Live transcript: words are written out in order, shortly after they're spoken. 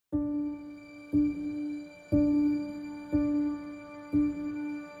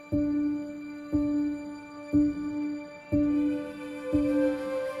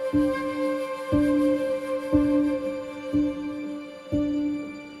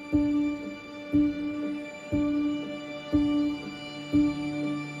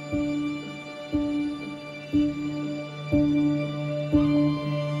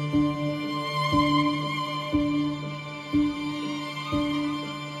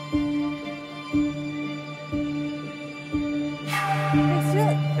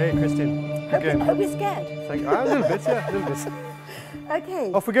Christine. Hope you're scared. Thank you. A little bit, yeah, a little bit.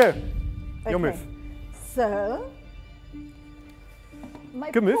 Okay. Off we go. Your Okay. move. So,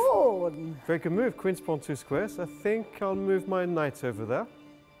 my Good move. pawn. Very good move. Queen's pawn 2 squares. I think I'll move my knight over there.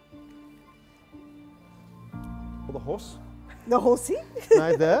 Or the horse. The horsey.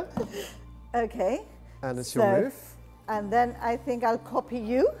 Knight there. Okay. And it's your move. And then I think I'll copy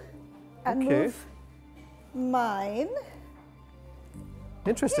you and move mine.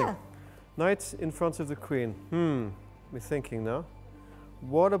 Interesting. Yeah. Knight in front of the queen. We're thinking now.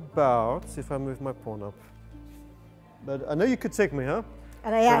 What about if I move my pawn up? But I know you could take me, huh?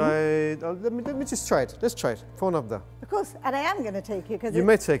 And I am. Let me just try it. Let's try it. Pawn up there. Of course, and I am going to take you because You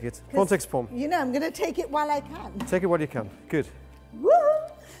may take it. Pawn takes pawn. You know, I'm going to take it while I can. Take it while you can. Good. Woo!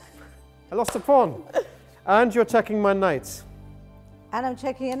 I lost a pawn. And you're attacking my knight. And I'm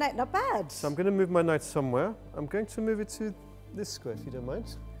checking a knight. Not bad. So I'm going to move my knight somewhere. I'm going to move it to this square, if you don't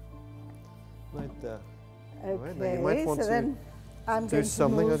mind. Right there. Okay. Right, now you might want so to then I'm do going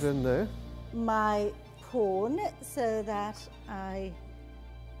something. to I move don't know. my pawn so that I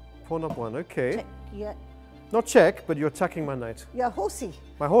Pawn up one. Okay. check. Yeah, Not check, but you're attacking my knight. you're horsey.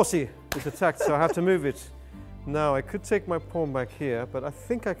 My horsey is attacked, so I have to move it. Now I could take my pawn back here, but I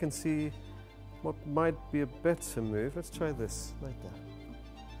think I can see what might be a better move. Let's try this, right there.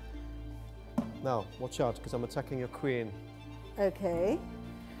 Now, watch out, because I'm attacking your queen. Okay.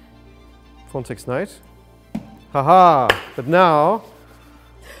 Pawn takes knight. Haha! But now,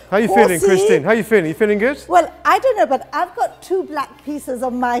 how are you feeling, Horsey. Christine? How are you feeling? You feeling good? Well, I don't know, but I've got 2 black pieces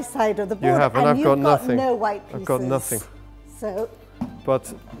on my side of the board. You have, and I've you've got nothing. no white pieces. I've got nothing. So,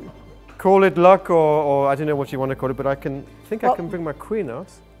 But call it luck, or I don't know what you want to call it, but I think I can bring my queen out.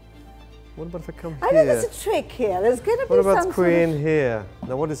 What about if I come I here? know there's a trick here. There's going to be What about some queen sort of... here?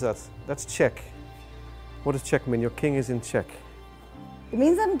 Now what is that? That's check. What does check mean? Your king is in check. It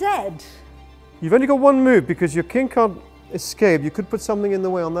means I'm dead. You've only got one move because your king can't escape. You could put something in the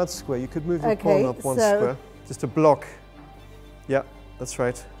way on that square. You could move your pawn up one square. Just to block. Yeah, that's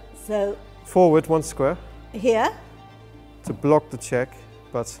right. So, Forward 1 square here. to block the check.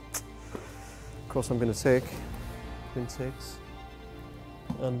 But of course I'm going to take. Queen takes.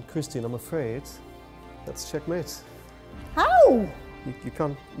 And Christine, I'm afraid that's checkmate. How? You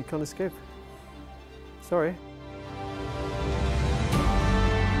can't escape. Sorry.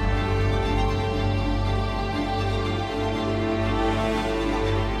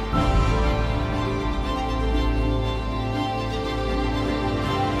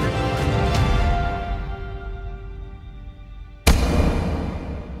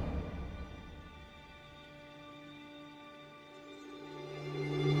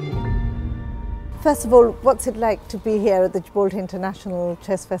 First of all, what's it like to be here at the Gibraltar International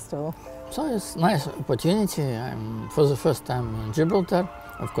Chess Festival? So it's a nice opportunity. I'm for the first time in Gibraltar.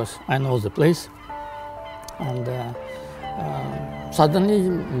 Of course, I know the place. And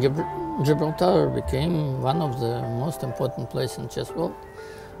suddenly Gibraltar became one of the most important places in chess world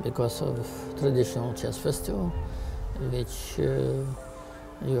because of traditional chess festival, which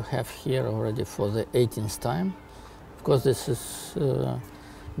you have here already for the 18th time. Of course, this is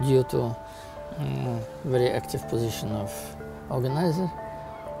due to very active position of organizer,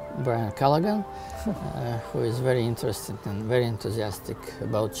 Brian Callaghan, who is very interested and very enthusiastic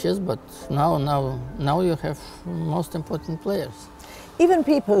about chess, but now you have most important players. Even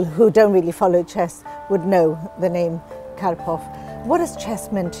people who don't really follow chess would know the name Karpov. What has chess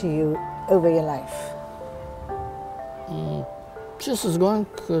meant to you over your life? Chess is going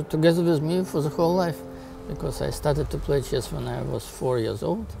together with me for the whole life, because I started to play chess when I was 4 years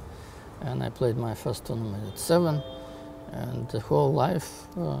old. And I played my first tournament at 7, and the whole life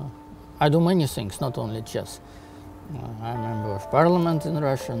I do many things, not only chess. I'm a member of parliament in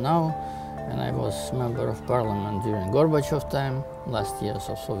Russia now, and I was member of parliament during Gorbachev time, last years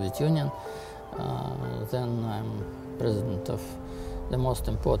of Soviet Union. Then I'm president of the most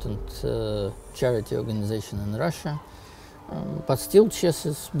important charity organization in Russia. But still chess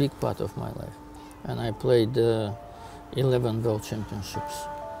is a big part of my life. And I played 11 world championships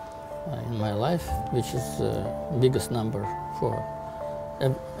in my life, which is the biggest number for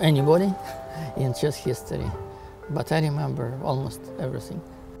anybody in chess history. But I remember almost everything.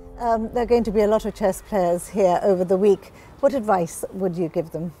 There are going to be a lot of chess players here over the week. What advice would you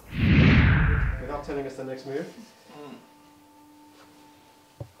give them? Without telling us the next move?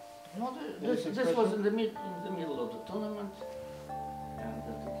 No, this was in the middle of the tournament, and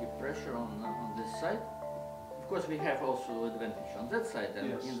to keep pressure on this side. Of course, we have also advantage on that side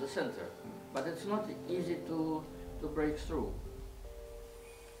and in the center, but it's not easy to break through.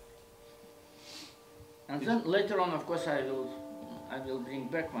 And then later on, of course, I will bring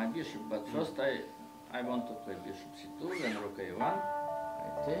back my bishop, but first I want to play bishop c2, then rook a1, I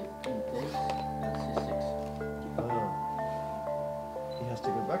take, and takes, and c6. He has to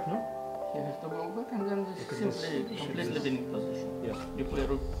go back, no? He has to go back, and then this Because simply completely winning position. Yes. You play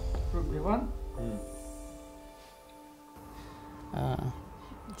rook b1. Mm.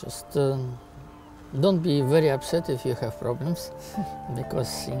 Just don't be very upset if you have problems,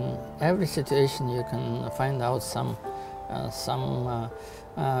 because in every situation you can find out some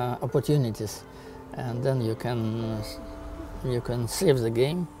opportunities, and then you can save the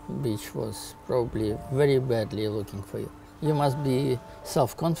game, which was probably very badly looking for you. You must be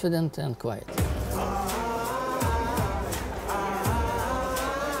self-confident and quiet.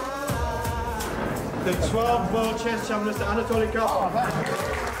 The 12th World Chess Champion, Mr. Anatoly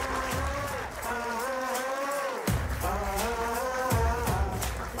Karpov.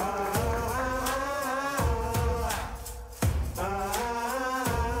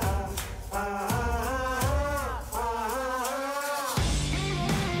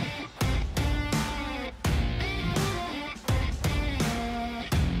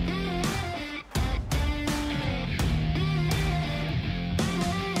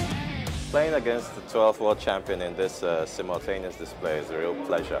 Playing against the 12th world champion in this simultaneous display is a real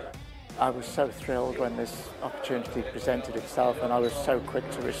pleasure. I was so thrilled when this opportunity presented itself, and I was so quick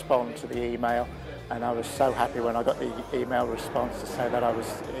to respond to the email, and I was so happy when I got the email response to say that I was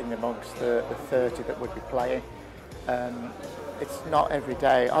in amongst the 30 that would be playing. It's not every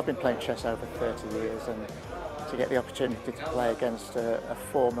day. I've been playing chess over 30 years, and to get the opportunity to play against a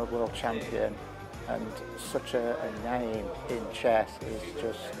former world champion and such a name in chess is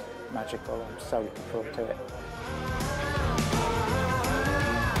just magical. I'm so looking forward to it.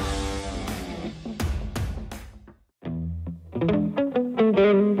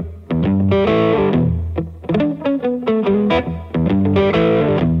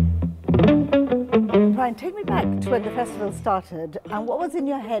 Brian, take me back to when the festival started, and what was in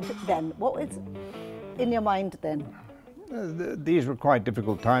your head then? What was in your mind then? These were quite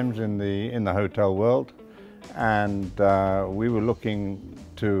difficult times in the hotel world, and we were looking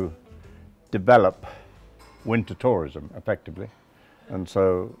to develop winter tourism effectively, and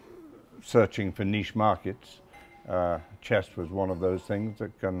so searching for niche markets. Chess was one of those things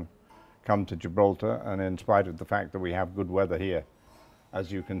that can come to Gibraltar, and in spite of the fact that we have good weather here, as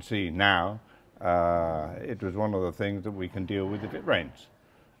you can see now, it was one of the things that we can deal with if it rains.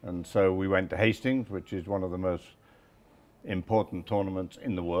 And so we went to Hastings, which is one of the most important tournaments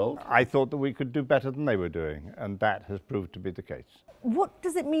in the world. I thought that we could do better than they were doing, and that has proved to be the case. What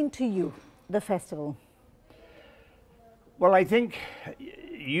does it mean to you, the festival? Well, I think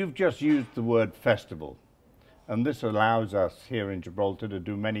you've just used the word festival, and this allows us here in Gibraltar to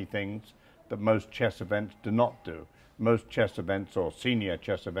do many things that most chess events do not do. Most chess events, or senior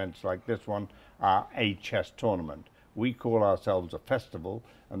chess events like this one, are a chess tournament. We call ourselves a festival,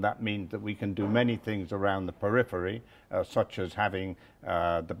 and that means that we can do many things around the periphery, such as having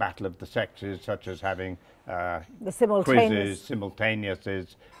the battle of the sexes, such as having The simultaneous. quizzes,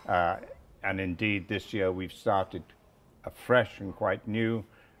 simultaneouses, and indeed this year we've started afresh and quite new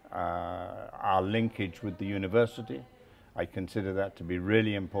our linkage with the university. I consider that to be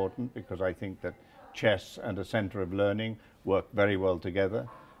really important, because I think that chess and a centre of learning work very well together.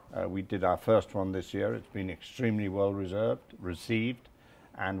 We did our first one this year. It's been extremely well received,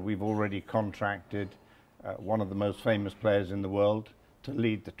 and we've already contracted one of the most famous players in the world to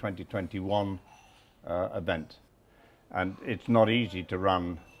lead the 2021 event. And it's not easy to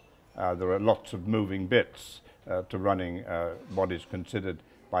run. There are lots of moving bits to running what is considered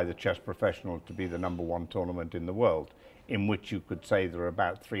by the chess professionals to be the #1 tournament in the world, in which you could say there are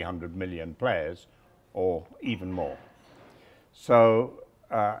about 300 million players, or even more. So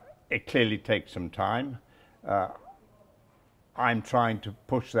it clearly takes some time. I'm trying to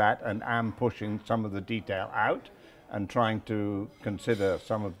push that, and am pushing some of the detail out, and trying to consider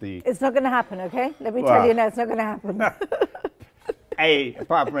some of the... It's not going to happen, okay? Let me tell you now, it's not going to happen.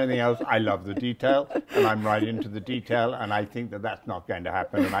 Apart from anything else, I love the detail, and I'm right into the detail, and I think that that's not going to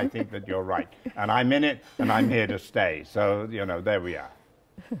happen, and I think that you're right. And I'm in it, and I'm here to stay. So, you know, there we are.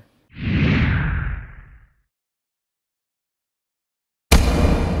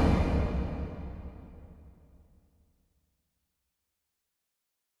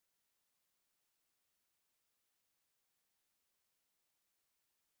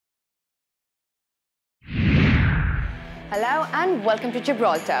 Hello and welcome to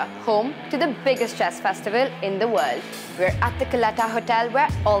Gibraltar, home to the biggest chess festival in the world. We're at the Gibraltar Hotel where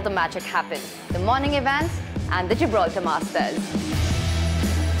all the magic happens, the morning events and the Gibraltar Masters.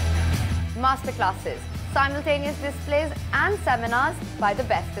 Masterclasses, simultaneous displays and seminars by the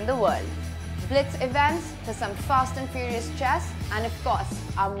best in the world. Blitz events to some fast and furious chess, and of course,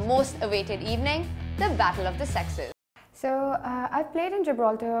 our most awaited evening, the Battle of the Sexes. So I've played in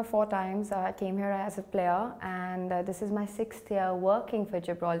Gibraltar 4 times. I came here as a player, and this is my 6th year working for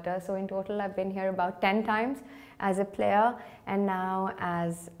Gibraltar. So in total, I've been here about 10 times as a player, and now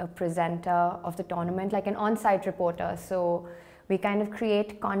as a presenter of the tournament, like an on-site reporter. So we kind of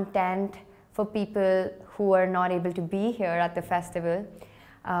create content for people who are not able to be here at the festival.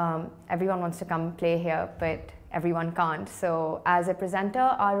 Everyone wants to come play here, but everyone can't. So as a presenter,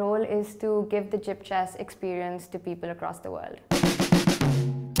 our role is to give the GibChess experience to people across the world.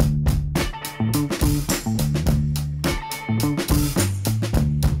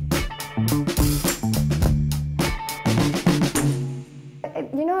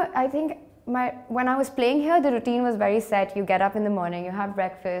 You know, I think when I was playing here, the routine was very set. You get up in the morning, you have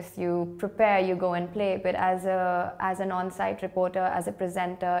breakfast, you prepare, you go and play. But as an on-site reporter, as a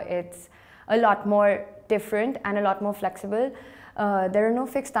presenter, it's a lot more different and a lot more flexible. There are no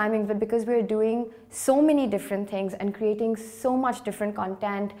fixed timings, but because we're doing so many different things and creating so much different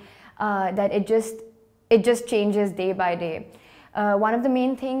content, that it just changes day by day. One of the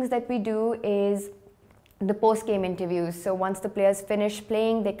main things that we do is the post-game interviews. So once the players finish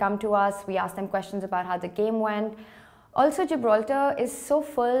playing, they come to us, we ask them questions about how the game went. Also, Gibraltar is so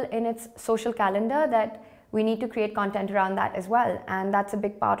full in its social calendar that we need to create content around that as well, and that's a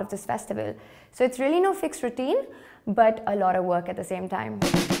big part of this festival. So it's really no fixed routine, but a lot of work at the same time.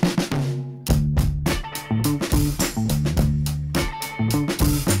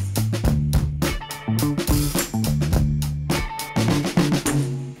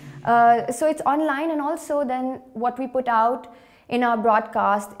 So it's online, and also then what we put out in our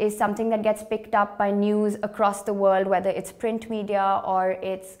broadcast is something that gets picked up by news across the world, whether it's print media or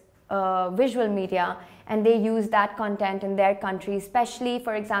it's visual media, and they use that content in their country. Especially,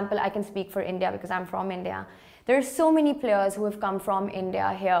 for example, I can speak for India because I'm from India. There are so many players who have come from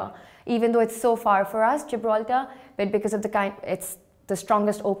India here, even though it's so far for us, Gibraltar, but because of it's the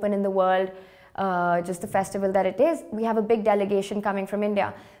strongest open in the world, just the festival that it is, we have a big delegation coming from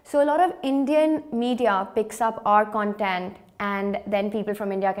India. So a lot of Indian media picks up our content, and then people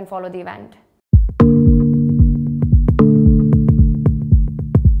from India can follow the event.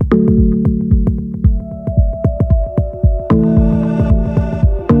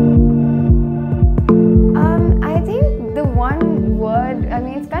 I think the one word, I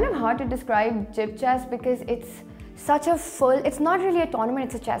mean, it's kind of hard to describe GibChess because it's such a full, it's not really a tournament,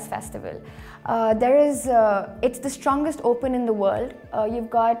 it's a chess festival. It's the strongest open in the world. You've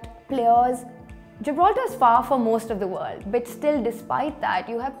got players, Gibraltar is far from most of the world, but still despite that,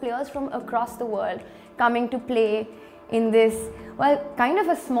 you have players from across the world coming to play in this, well, kind of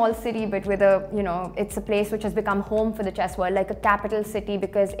a small city, but with a, you know, it's a place which has become home for the chess world, like a capital city,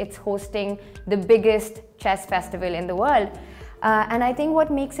 because it's hosting the biggest chess festival in the world. And I think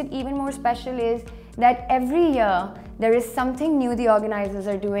what makes it even more special is that every year there is something new the organizers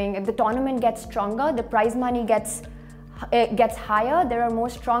are doing. If the tournament gets stronger, the prize money gets higher, there are more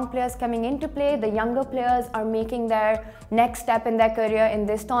strong players coming into play, the younger players are making their next step in their career in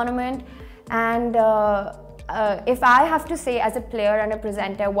this tournament. And if I have to say as a player and a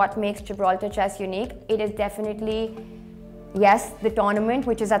presenter what makes Gibraltar chess unique, it is definitely, yes, the tournament,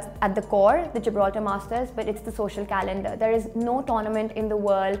 which is at the core, the Gibraltar Masters, but it's the social calendar. There is no tournament in the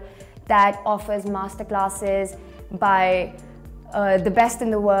world that offers masterclasses by the best in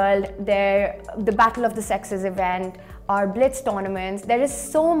the world. The Battle of the Sexes event, our Blitz tournaments. There is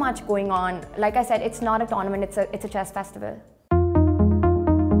so much going on. Like I said, it's not a tournament, it's a chess festival.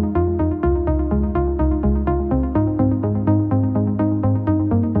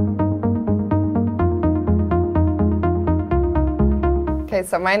 Okay,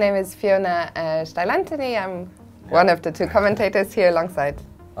 so my name is Fiona Steil-Anthony. I'm one of the 2 commentators here alongside.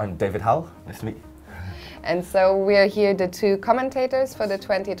 I'm David Howell. Nice to meet you. And so we are here, the 2 commentators for the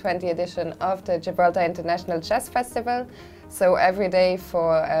 2020 edition of the Gibraltar International Chess Festival. So every day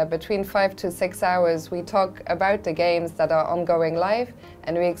for between 5 to 6 hours, we talk about the games that are ongoing live,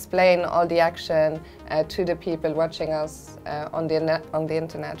 and we explain all the action to the people watching us on the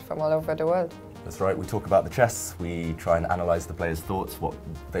internet from all over the world. That's right, we talk about the chess, we try and analyse the players' thoughts, what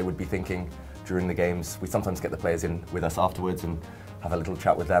they would be thinking during the games. We sometimes get the players in with us afterwards and have a little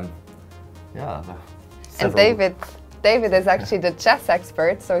chat with them. Yeah. And David is actually the chess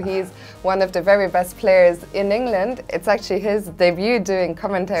expert, so he's one of the very best players in England. It's actually his debut doing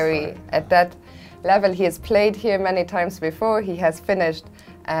commentary at that level. He has played here many times before. He has finished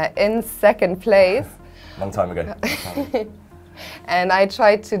in 2nd place. Long time ago. And I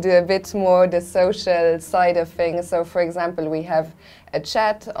try to do a bit more the social side of things. So for example, we have a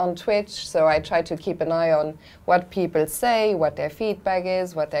chat on Twitch, so I try to keep an eye on what people say, what their feedback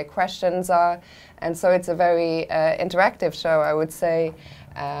is, what their questions are. And so it's a very interactive show, I would say.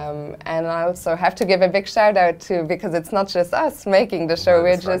 And I also have to give a big shout out to, because it's not just us making the show,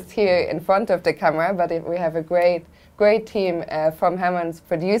 we're just here in front of the camera, but we have a great team from Hammonds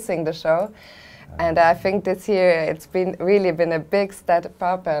producing the show. And I think this year it's really been a big step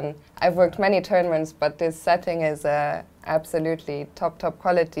up, and I've worked many tournaments, but this setting is absolutely top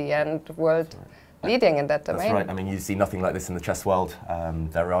quality and world leading in that domain. That's right. I mean, you see nothing like this in the chess world.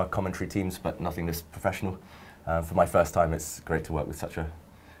 There are commentary teams, but nothing this professional. For my first time, it's great to work with such an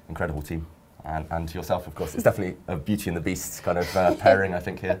incredible team. And yourself, of course. It's definitely a Beauty and the Beast kind of pairing, I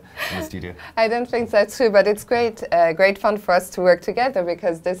think, here in the studio. I don't think that's true, but it's great fun for us to work together,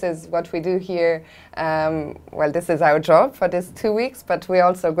 because this is what we do here. Well, this is our job for these 2 weeks, but we're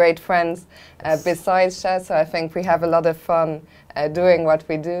also great friends besides chess, so I think we have a lot of fun doing what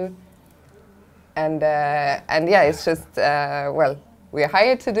we do. And yeah, it's just, well, we're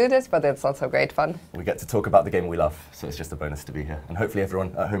hired to do this, but it's also great fun. We get to talk about the game we love, so it's just a bonus to be here. And hopefully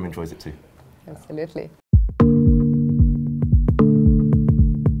everyone at home enjoys it too. Absolutely.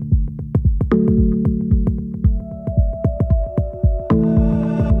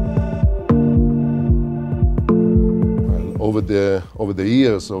 Well, over the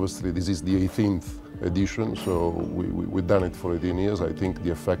years, obviously, this is the 18th edition, so we've done it for 18 years. I think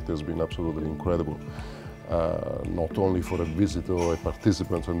the effect has been absolutely incredible. Not only for a visitor or a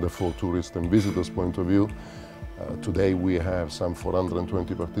participant, and therefore tourist and visitors' point of view. Today we have some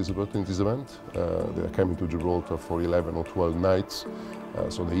 420 participants in this event. They are coming to Gibraltar for 11 or 12 nights,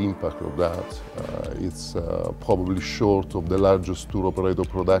 so the impact of that, it's probably short of the largest tour operator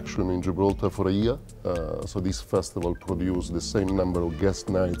production in Gibraltar for a year. So this festival produced the same number of guest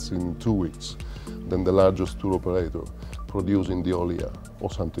nights in 2 weeks than the largest tour operator produced in the whole year, or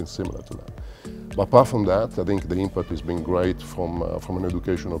something similar to that. But apart from that, I think the impact has been great from an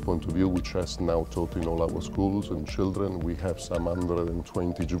educational point of view, which has now taught in all our schools and children. We have some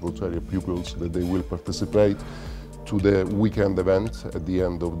 120 Gibraltarian pupils that they will participate to the weekend event at the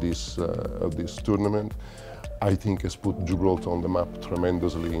end of this tournament. I think has put Gibraltar on the map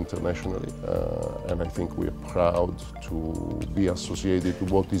tremendously internationally, and I think we are proud to be associated with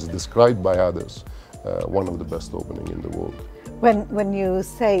what is described by others, one of the best openings in the world. When you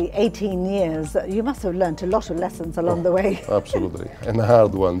say 18 years, you must have learned a lot of lessons along the way. Absolutely, and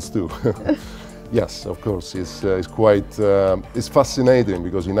hard ones too. Yes, of course, it's quite it's fascinating,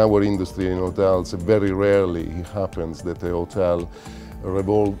 because in our industry in hotels, very rarely it happens that a hotel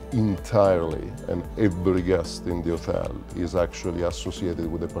revolves entirely and every guest in the hotel is actually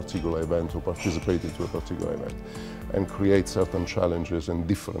associated with a particular event or participating to a particular event, and create certain challenges and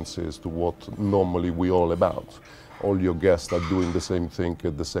differences to what normally we all about. All your guests are doing the same thing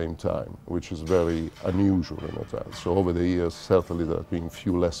at the same time, which is very unusual in hotels. So over the years, certainly there have been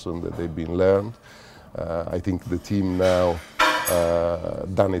few lessons that they've been learned. I think the team now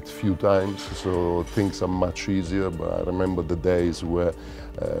done it a few times, so things are much easier. But I remember the days where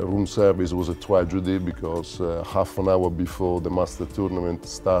room service was a tragedy, because half an hour before the master tournament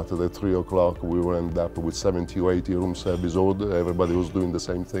started at 3 o'clock, we would end up with 70 or 80 room service order. Everybody was doing the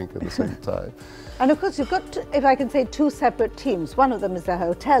same thing at the same time. And of course, you've got, if I can say, two separate teams. One of them is the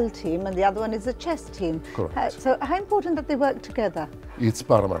hotel team, and the other one is the chess team. Correct. So how important that they work together? It's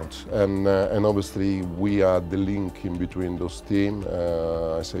paramount, and obviously we are the link in between those teams.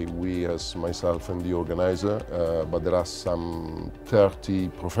 I say we as myself and the organizer, but there are some 30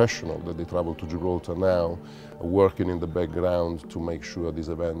 professionals that they travel to Gibraltar now, working in the background to make sure this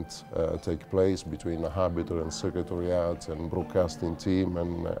event take place, between the arbiter and secretariat and broadcasting team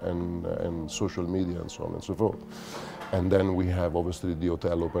and social media and so on and so forth. And then we have obviously the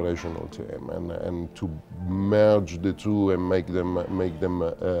hotel operational team, and to merge the two and make them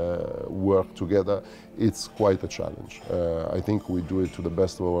work together, it's quite a challenge. I think we do it to the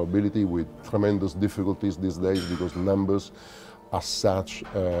best of our ability, with tremendous difficulties these days, because numbers are such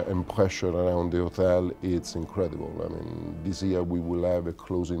and pressure around the hotel, it's incredible. I mean, this year we will have a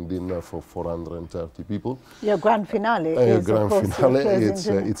closing dinner for 430 people. Your grand finale is, grand of course, finale.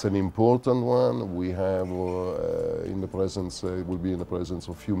 Your It's an important one. We have in the presence, will be in the presence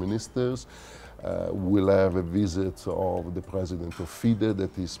of few ministers. We'll have a visit of the president of FIDE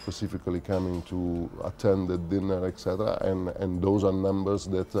that is specifically coming to attend the dinner, etc. And those are numbers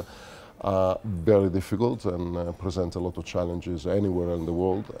that are very difficult and present a lot of challenges anywhere in the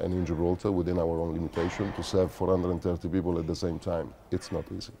world, and in Gibraltar, within our own limitation, to serve 430 people at the same time. It's not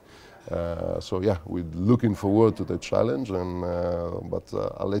easy. So yeah, we're looking forward to the challenge, and but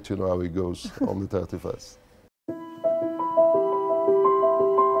I'll let you know how it goes on the 31st.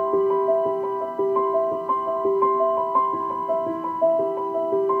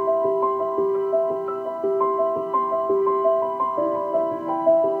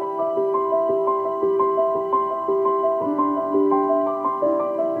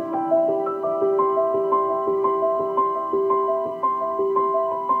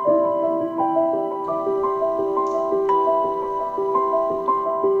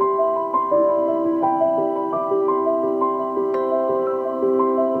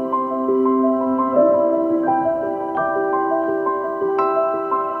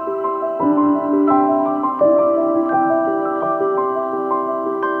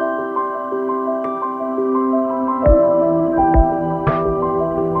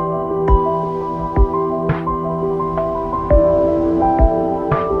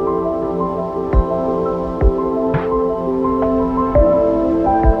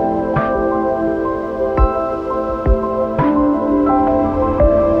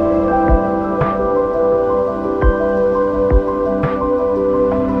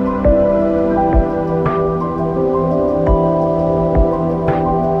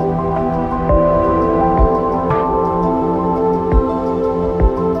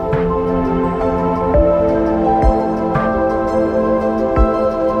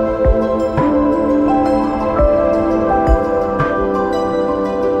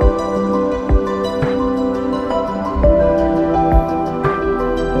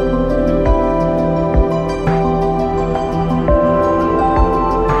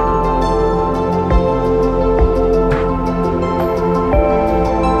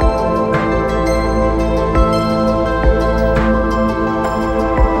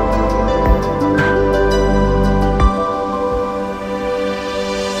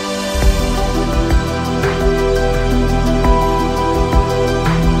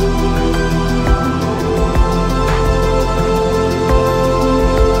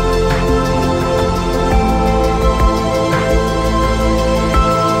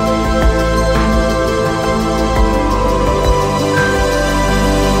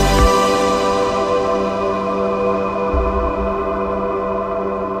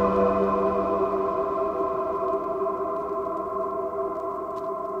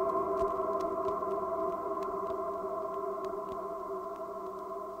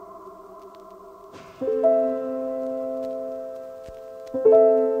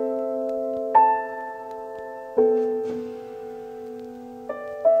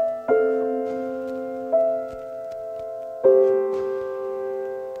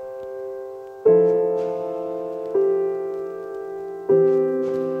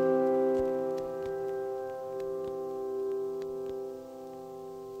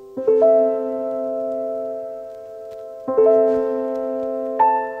 you.